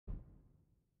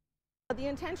The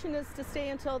intention is to stay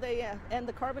until they end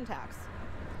the carbon tax.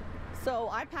 So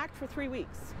I packed for 3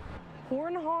 weeks.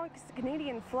 Horn honks,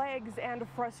 Canadian flags, and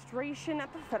frustration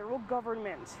at the federal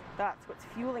government. That's what's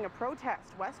fueling a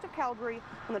protest west of Calgary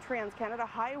on the Trans-Canada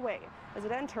Highway as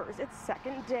it enters its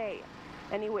second day.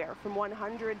 Anywhere from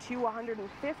 100 to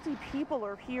 150 people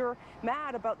are here,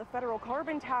 mad about the federal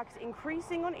carbon tax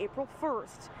increasing on April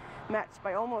 1st. Met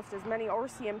by almost as many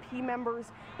RCMP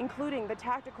members, including the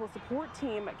tactical support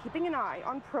team, keeping an eye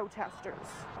on protesters.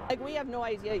 We have no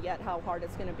idea yet how hard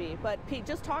it's going to be, but Pete,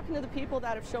 just talking to the people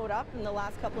that have showed up in the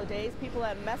last couple of days, people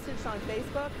that have messaged on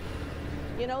Facebook,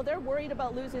 you know, they're worried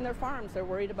about losing their farms, they're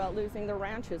worried about losing their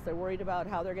ranches, they're worried about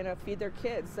how they're going to feed their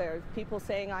kids. There's people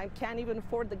saying, I can't even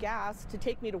afford the gas to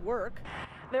take me to work.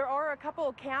 There are a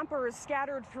couple campers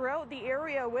scattered throughout the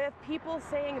area with people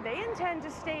saying they intend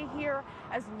to stay here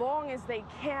as long as they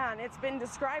can. It's been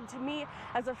described to me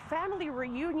as a family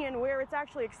reunion where it's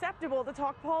actually acceptable to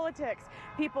talk politics.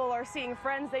 People are seeing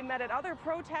friends they met at other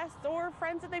protests or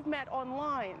friends that they've met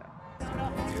online.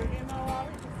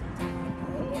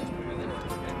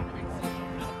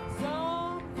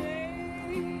 Some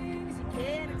things you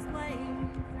can't explain,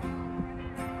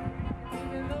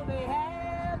 even though they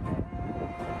happen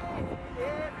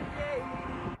every day.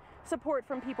 Support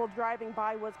from people driving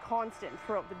by was constant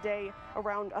throughout the day.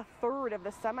 Around a third of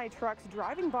the semi-trucks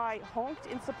driving by honked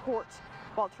in support.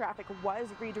 While traffic was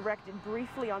redirected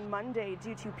briefly on Monday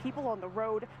due to people on the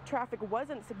road, traffic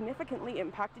wasn't significantly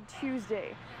impacted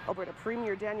Tuesday. Alberta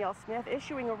Premier Danielle Smith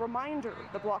issuing a reminder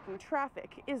that blocking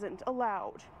traffic isn't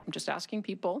allowed. I'm just asking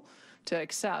people to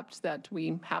accept that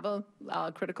we have a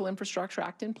Critical Infrastructure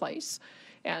Act in place,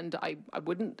 and I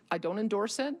don't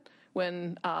endorse it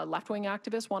when left-wing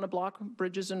activists want to block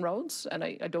bridges and roads, and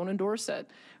I don't endorse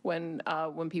it when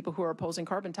people who are opposing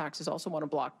carbon taxes also want to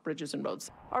block bridges and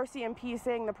roads. RCMP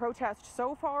saying the protest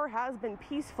so far has been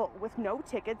peaceful with no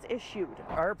tickets issued.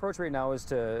 Our approach right now is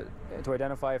to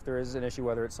identify if there is an issue,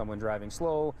 whether it's someone driving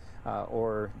slow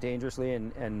or dangerously,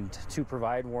 and to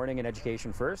provide warning and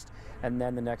education first, and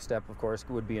then the next step, of course,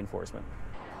 would be enforcement.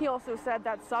 He also said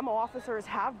that some officers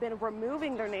have been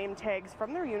removing their name tags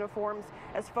from their uniforms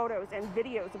as photos and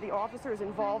videos of the officers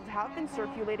involved have been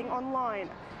circulating online.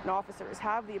 And officers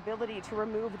have the ability to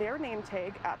remove their name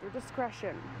tag at their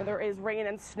discretion. There is rain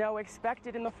and snow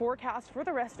expected in the forecast for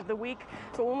the rest of the week,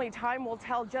 so only time will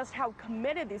tell just how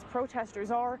committed these protesters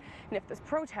are and if this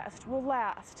protest will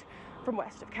last. From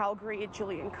west of Calgary,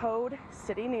 Julian Code,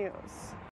 City News.